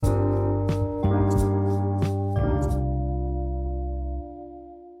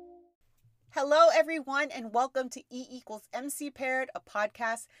Hello, everyone, and welcome to E equals MC Paired, a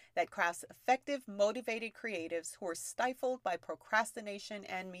podcast that crafts effective, motivated creatives who are stifled by procrastination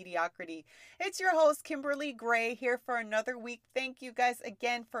and mediocrity. It's your host, Kimberly Gray, here for another week. Thank you guys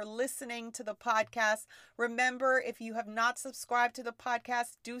again for listening to the podcast. Remember, if you have not subscribed to the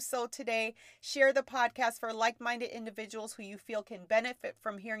podcast, do so today. Share the podcast for like minded individuals who you feel can benefit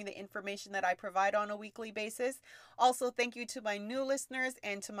from hearing the information that I provide on a weekly basis. Also, thank you to my new listeners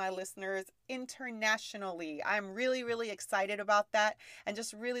and to my listeners internationally. I'm really excited about that and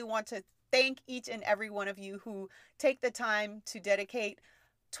just really want to thank each and every one of you who take the time to dedicate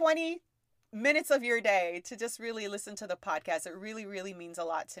 20 minutes of your day to just really listen to the podcast. It really means a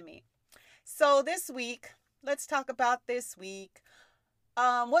lot to me. So this week, let's talk about this week.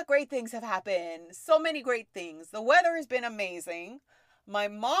 What great things have happened? So many great things. The weather has been amazing. My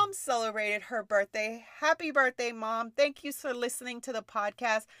mom celebrated her birthday. Happy birthday, Mom. Thank you for listening to the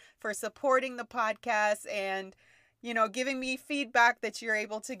podcast, for supporting the podcast, and, giving me feedback that you're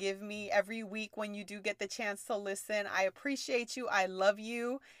able to give me every week when you do get the chance to listen. I appreciate you. I love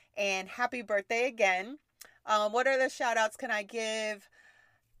you. And happy birthday again. What other shout outs can I give?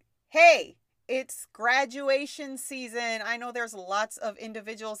 Hey, it's graduation season. I know there's lots of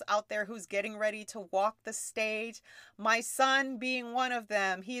individuals out there who's getting ready to walk the stage. My son being one of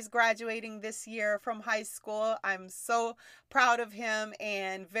them. He's graduating this year from high school. I'm so proud of him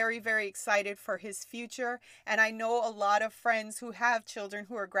and very excited for his future. And I know a lot of friends who have children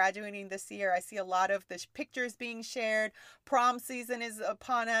who are graduating this year. I see a lot of the pictures being shared. Prom season is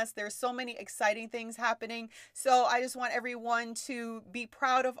upon us. There's so many exciting things happening. So I just want everyone to be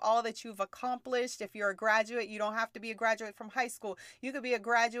proud of all that you've accomplished. If you're a graduate, you don't have to be a graduate from high school. You could be a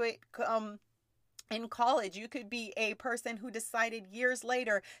graduate in college. You could be a person who decided years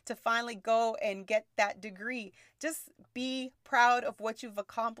later to finally go and get that degree. Just be proud of what you've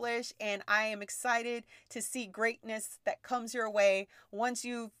accomplished, and I am excited to see greatness that comes your way once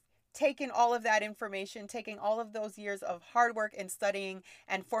you've taken all of that information, taking all of those years of hard work and studying,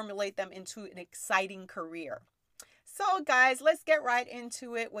 and formulate them into an exciting career. So guys, let's get right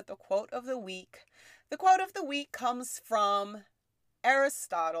into it with the quote of the week. The quote of the week comes from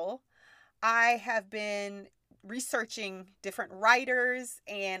Aristotle. I have been researching different writers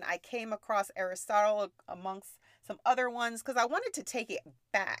and I came across Aristotle amongst some other ones because I wanted to take it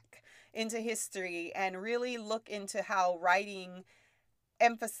back into history and really look into how writing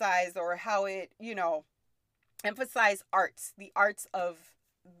emphasized, or how it, emphasized the arts of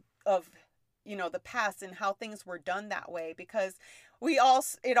the past and how things were done that way, because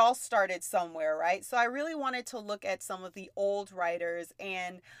it all started somewhere, right? So I really wanted to look at some of the old writers,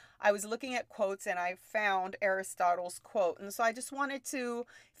 and I was looking at quotes and I found Aristotle's quote. And so I just wanted to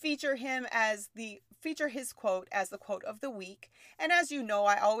feature his quote as the quote of the week. And as you know,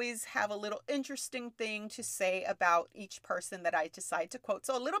 I always have a little interesting thing to say about each person that I decide to quote.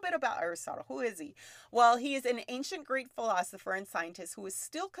 So a little bit about Aristotle. Who is he? Well, he is an ancient Greek philosopher and scientist who is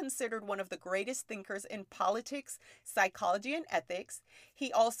still considered one of the greatest thinkers in politics, psychology, and ethics.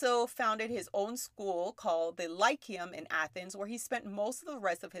 He also founded his own school called the Lyceum in Athens, where he spent most of the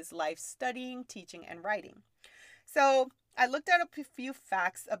rest of his life studying, teaching, and writing. So I looked at a few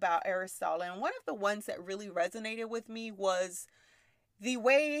facts about Aristotle, and one of the ones that really resonated with me was the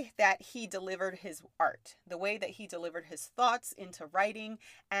way that he delivered his art, the way that he delivered his thoughts into writing,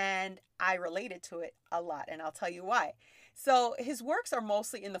 and I related to it a lot, and I'll tell you why. So his works are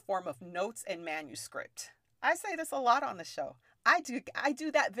mostly in the form of notes and manuscript. I say this a lot on the show. I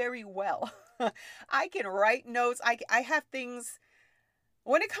do that very well. I can write notes. I have things.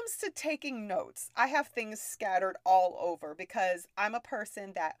 When it comes to taking notes, I have things scattered all over because I'm a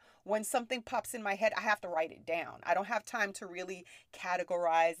person that when something pops in my head, I have to write it down. I don't have time to really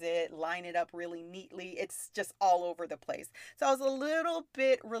categorize it, line it up really neatly. It's just all over the place. So I was a little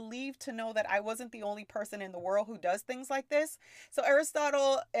bit relieved to know that I wasn't the only person in the world who does things like this. So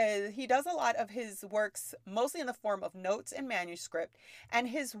Aristotle, he does a lot of his works mostly in the form of notes and manuscript, and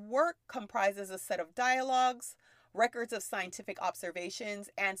his work comprises a set of dialogues, records of scientific observations,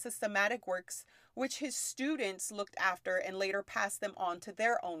 and systematic works which his students looked after and later passed them on to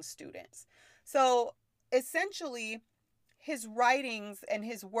their own students. So essentially, his writings and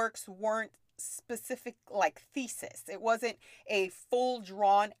his works weren't specific like thesis. It wasn't a full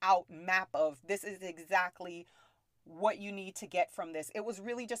drawn out map of this is exactly what you need to get from this. It was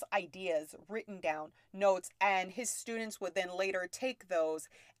really just ideas written down, notes, and his students would then later take those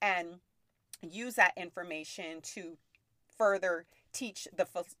and use that information to further teach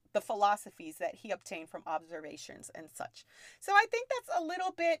the philosophies that he obtained from observations and such. So I think that's a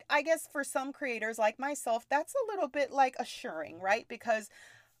little bit, I guess for some creators like myself, that's a little bit like assuring, right? Because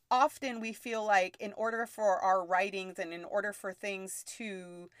often we feel like in order for our writings and in order for things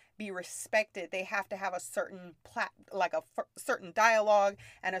to be respected, they have to have a certain certain dialogue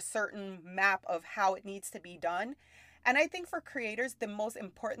and a certain map of how it needs to be done. And I think for creators, the most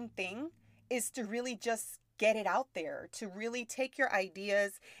important thing is to really just get it out there, to really take your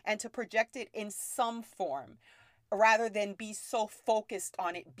ideas and to project it in some form rather than be so focused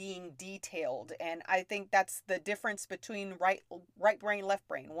on it being detailed. And I think that's the difference between right brain, left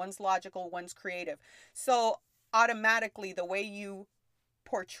brain. One's logical, one's creative. So automatically the way you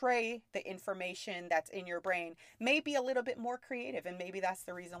portray the information that's in your brain may be a little bit more creative, and maybe that's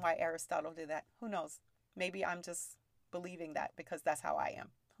the reason why Aristotle did that. Who knows? Maybe I'm just believing that because that's how I am.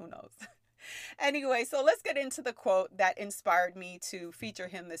 Who knows? Anyway, so let's get into the quote that inspired me to feature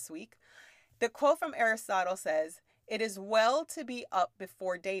him this week. The quote from Aristotle says, "It is well to be up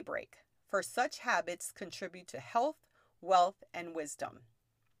before daybreak, for such habits contribute to health, wealth, and wisdom."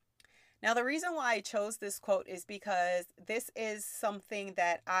 Now, the reason why I chose this quote is because this is something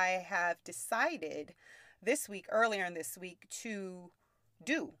that I have decided earlier in this week, to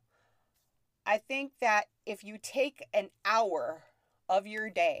do. I think that if you take an hour of your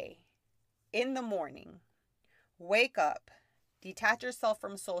day in the morning, wake up, detach yourself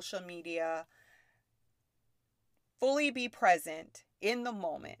from social media, fully be present in the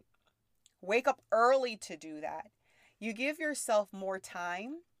moment, wake up early to do that, you give yourself more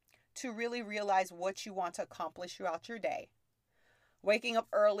time to really realize what you want to accomplish throughout your day. Waking up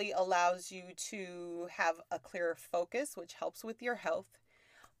early allows you to have a clearer focus, which helps with your health.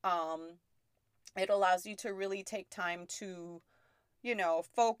 It allows you to really take time to,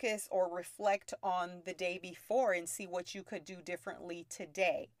 focus or reflect on the day before and see what you could do differently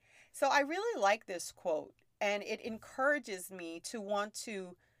today. So I really like this quote, and it encourages me to want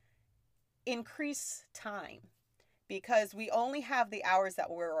to increase time, because we only have the hours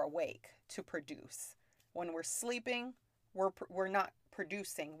that we're awake to produce. When we're sleeping, we're not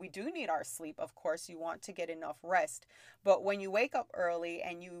producing. We do need our sleep, of course. You want to get enough rest. But when you wake up early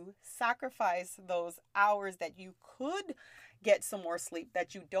and you sacrifice those hours that you could get some more sleep,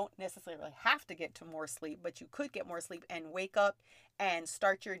 that you don't necessarily have to get to more sleep, but you could get more sleep, and wake up and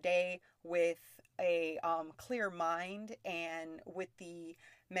start your day with a clear mind and with the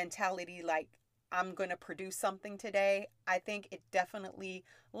mentality like, I'm going to produce something today, I think it definitely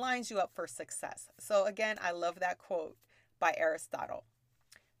lines you up for success. So again, I love that quote by Aristotle.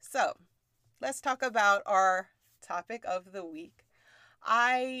 So let's talk about our topic of the week.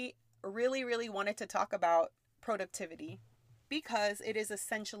 I really, really wanted to talk about productivity because it is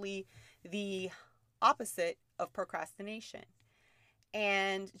essentially the opposite of procrastination.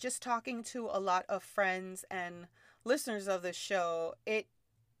 And just talking to a lot of friends and listeners of the show, it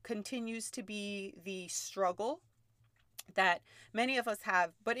continues to be the struggle that many of us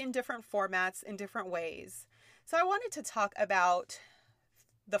have, but in different formats, in different ways. So I wanted to talk about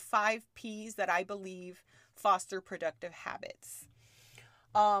the 5 P's that I believe foster productive habits.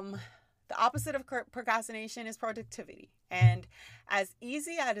 The opposite of procrastination is productivity. And as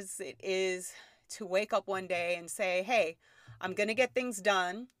easy as it is to wake up one day and say, hey, I'm going to get things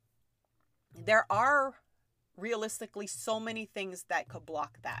done, there are realistically so many things that could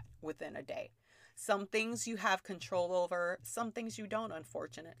block that within a day. Some things you have control over, some things you don't,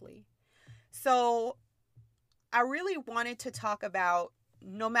 unfortunately. So I really wanted to talk about,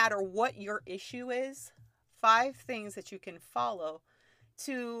 no matter what your issue is, 5 things that you can follow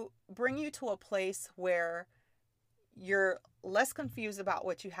to bring you to a place where you're less confused about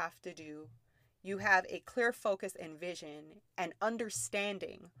what you have to do. You have a clear focus and vision and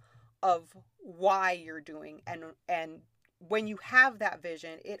understanding of why you're doing. And when you have that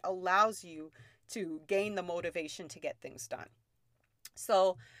vision, it allows you to gain the motivation to get things done.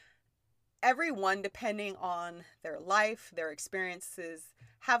 So everyone, depending on their life, their experiences,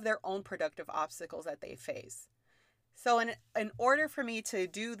 have their own productive obstacles that they face. So in order for me to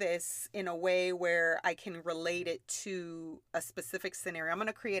do this in a way where I can relate it to a specific scenario, I'm going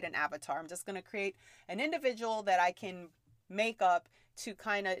to create an avatar. I'm just going to create an individual that I can make up to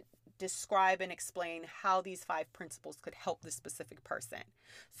kind of describe and explain how these 5 principles could help this specific person.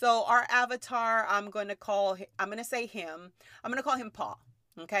 So our avatar, I'm going to call him Paul.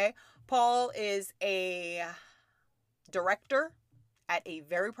 Okay. Paul is a director at a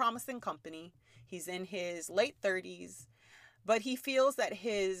very promising company. He's in his late 30s, but he feels that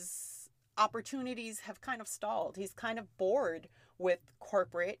his opportunities have kind of stalled. He's kind of bored with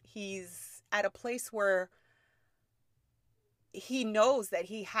corporate. He's at a place where he knows that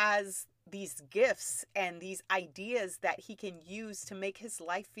he has these gifts and these ideas that he can use to make his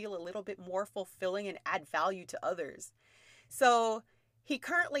life feel a little bit more fulfilling and add value to others. So He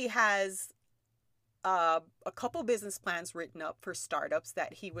currently has a couple business plans written up for startups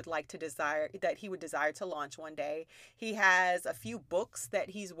that he would desire to launch one day. He has a few books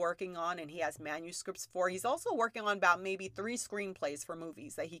that he's working on and he has manuscripts for. He's also working on about maybe 3 screenplays for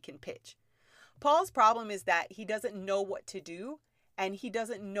movies that he can pitch. Paul's problem is that he doesn't know what to do and he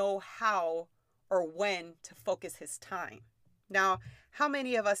doesn't know how or when to focus his time. Now, how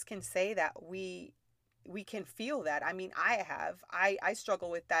many of us can say that we can feel that? I mean, I struggle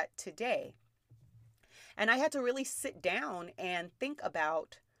with that today. And I had to really sit down and think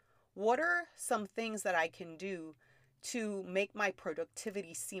about what are some things that I can do to make my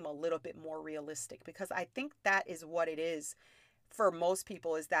productivity seem a little bit more realistic, because I think that is what it is for most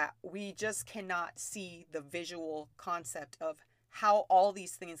people, is that we just cannot see the visual concept of how all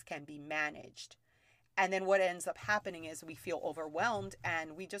these things can be managed. And then what ends up happening is we feel overwhelmed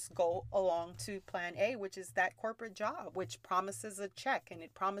and we just go along to plan A, which is that corporate job, which promises a check and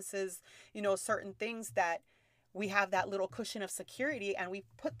it promises, certain things that we have that little cushion of security, and we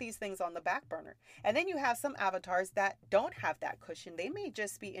put these things on the back burner. And then you have some avatars that don't have that cushion. They may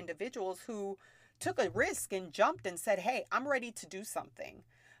just be individuals who took a risk and jumped and said, hey, I'm ready to do something,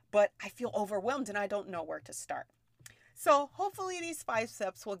 but I feel overwhelmed and I don't know where to start. So hopefully these 5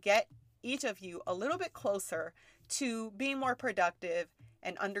 steps will get each of you a little bit closer to being more productive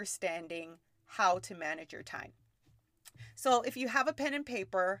and understanding how to manage your time. So if you have a pen and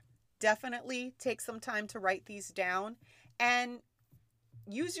paper, definitely take some time to write these down and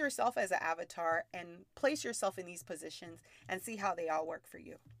use yourself as an avatar and place yourself in these positions and see how they all work for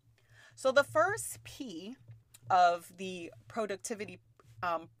you. So the first P of the productivity,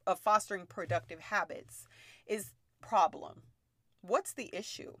 of fostering productive habits, is problem. What's the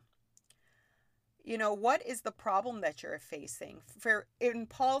issue? What is the problem that you're facing? In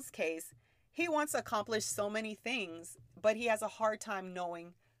Paul's case, he wants to accomplish so many things, but he has a hard time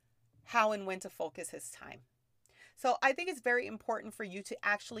knowing how and when to focus his time. So I think it's very important for you to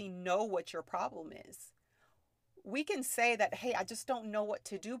actually know what your problem is. We can say that, hey, I just don't know what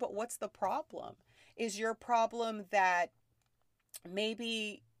to do, but what's the problem? Is your problem that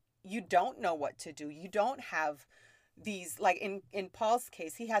maybe you don't know what to do? You don't have these, like in Paul's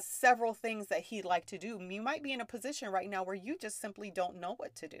case, he has several things that he'd like to do. You might be in a position right now where you just simply don't know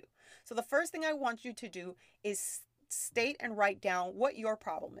what to do. So the first thing I want you to do is state and write down what your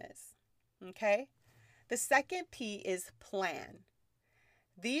problem is. Okay? The second P is plan.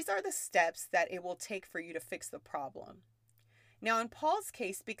 These are the steps that it will take for you to fix the problem. Now, in Paul's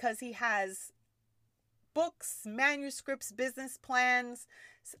case, because he has books, manuscripts, business plans,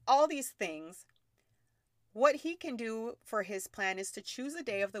 all these things, what he can do for his plan is to choose a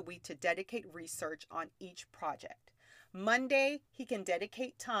day of the week to dedicate research on each project. Monday, he can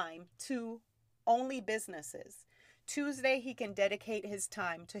dedicate time to only businesses. Tuesday, he can dedicate his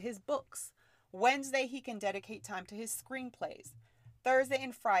time to his books. Wednesday, he can dedicate time to his screenplays. Thursday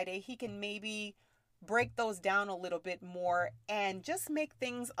and Friday, he can maybe break those down a little bit more and just make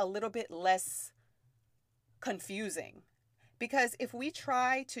things a little bit less confusing. Because if we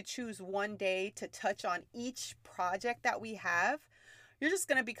try to choose one day to touch on each project that we have, you're just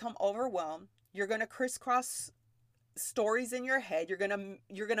going to become overwhelmed. You're going to crisscross stories in your head. You're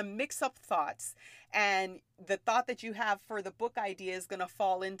going to mix up thoughts, and the thought that you have for the book idea is going to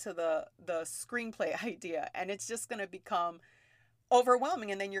fall into the screenplay idea, and it's just going to become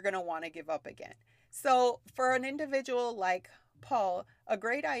overwhelming, and then you're going to want to give up again. So for an individual like Paul, a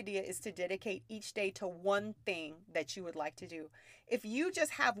great idea is to dedicate each day to one thing that you would like to do. If you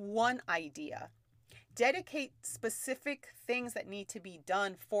just have one idea, dedicate specific things that need to be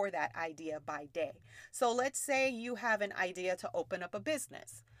done for that idea by day. So let's say you have an idea to open up a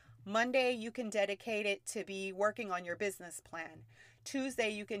business. Monday, you can dedicate it to be working on your business plan. Tuesday,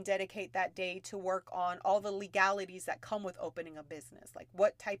 you can dedicate that day to work on all the legalities that come with opening a business. Like,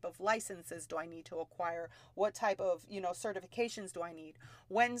 what type of licenses do I need to acquire? What type of, certifications do I need?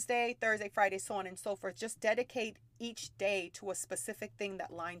 Wednesday, Thursday, Friday, so on and so forth. Just dedicate each day to a specific thing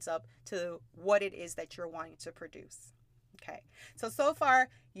that lines up to what it is that you're wanting to produce. Okay. So far,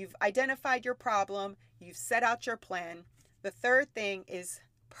 you've identified your problem. You've set out your plan. The third thing is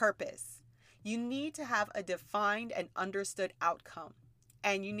purpose. You need to have a defined and understood outcome.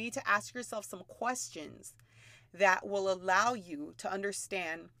 And you need to ask yourself some questions that will allow you to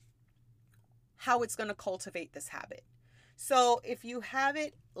understand how it's going to cultivate this habit. So if you have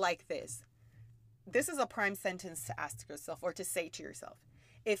it like this is a prime sentence to ask yourself or to say to yourself.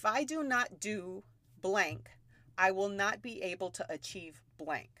 If I do not do blank, I will not be able to achieve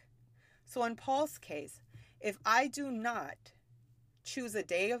blank. So in Paul's case, if I do not choose a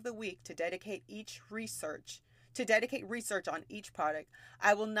day of the week to dedicate each research to dedicate research on each product,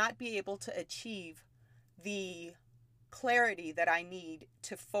 I will not be able to achieve the clarity that I need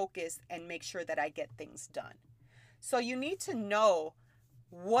to focus and make sure that I get things done. So you need to know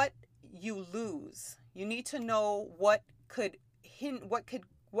what you lose. You need to know what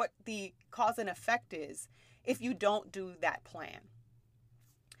the cause and effect is if you don't do that plan.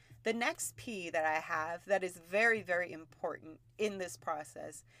 The next P that I have that is very, very important in this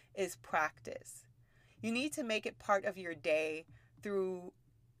process is practice. You need to make it part of your day through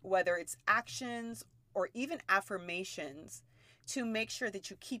whether it's actions or even affirmations to make sure that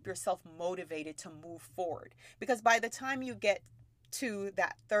you keep yourself motivated to move forward. Because by the time you get to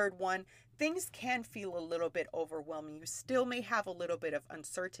that third one, things can feel a little bit overwhelming. You still may have a little bit of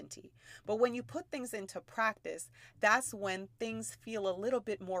uncertainty. But when you put things into practice, that's when things feel a little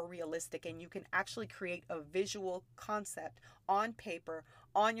bit more realistic and you can actually create a visual concept on paper,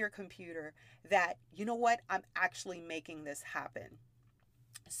 on your computer, that, you know what, I'm actually making this happen.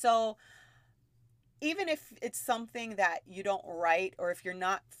 So even if it's something that you don't write or if you're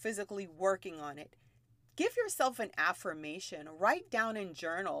not physically working on it, give yourself an affirmation. Write down in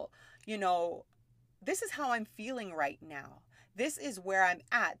journal, this is how I'm feeling right now. This is where I'm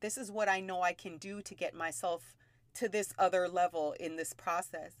at. This is what I know I can do to get myself to this other level in this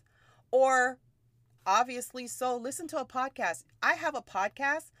process. Or obviously, so listen to a podcast. I have a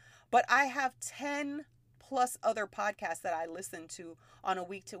podcast, but I have 10 plus other podcasts that I listen to on a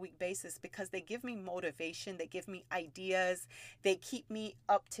week-to-week basis because they give me motivation, they give me ideas, they keep me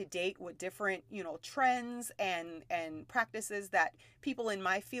up to date with different, trends and practices that people in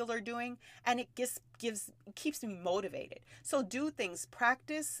my field are doing, and it keeps me motivated. So do things,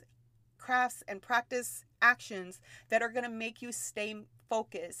 practice crafts and practice actions that are going to make you stay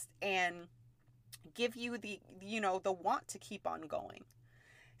focused and give you the want to keep on going.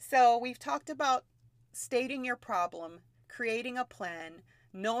 So we've talked about stating your problem, creating a plan,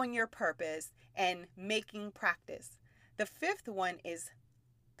 knowing your purpose, and making practice. The fifth one is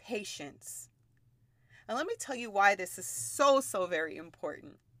patience. And let me tell you why this is so very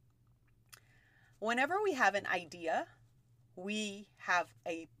important. Whenever we have an idea, we have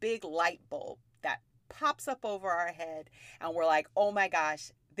a big light bulb that pops up over our head and we're like, oh my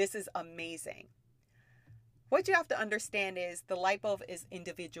gosh, this is amazing. What you have to understand is the light bulb is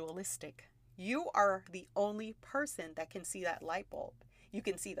individualistic. You are the only person that can see that light bulb. You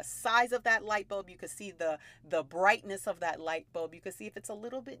can see the size of that light bulb. You can see the brightness of that light bulb. You can see if it's a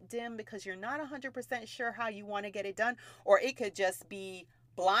little bit dim because you're not 100% sure how you want to get it done. Or it could just be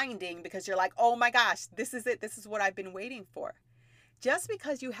blinding because you're like, oh my gosh, this is it. This is what I've been waiting for. Just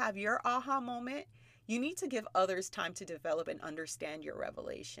because you have your aha moment, you need to give others time to develop and understand your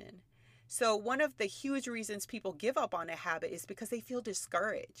revelation. So one of the huge reasons people give up on a habit is because they feel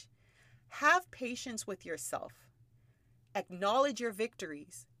discouraged. Have patience with yourself. Acknowledge your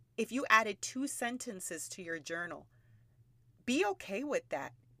victories. If you added 2 sentences to your journal, be okay with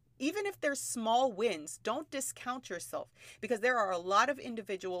that. Even if there's small wins, don't discount yourself because there are a lot of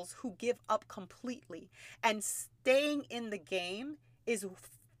individuals who give up completely, and staying in the game is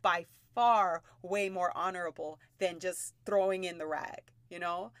by far way more honorable than just throwing in the rag,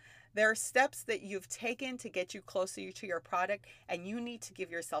 There are steps that you've taken to get you closer to your product, and you need to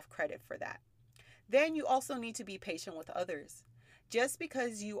give yourself credit for that. Then you also need to be patient with others. Just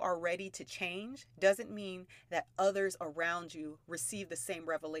because you are ready to change doesn't mean that others around you receive the same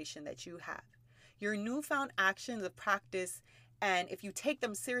revelation that you have. Your newfound actions of practice, and if you take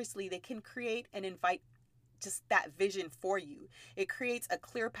them seriously, they can create and invite just that vision for you. It creates a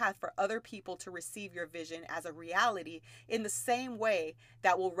clear path for other people to receive your vision as a reality in the same way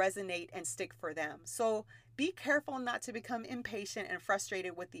that will resonate and stick for them. So be careful not to become impatient and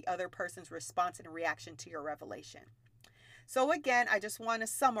frustrated with the other person's response and reaction to your revelation. So again, I just want to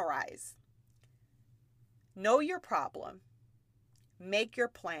summarize. Know your problem. Make your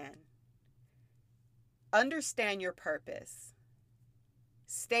plan. Understand your purpose.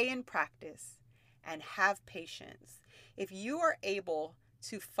 Stay in practice. And have patience. If you are able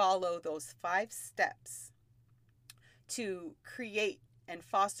to follow those 5 steps to create and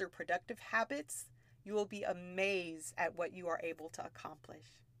foster productive habits, you will be amazed at what you are able to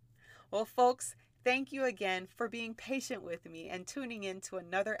accomplish. Well, folks, thank you again for being patient with me and tuning in to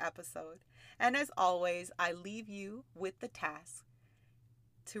another episode. And as always, I leave you with the task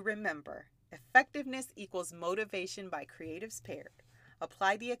to remember, effectiveness equals motivation by creatives paired.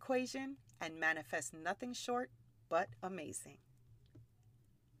 Apply the equation and manifest nothing short but amazing.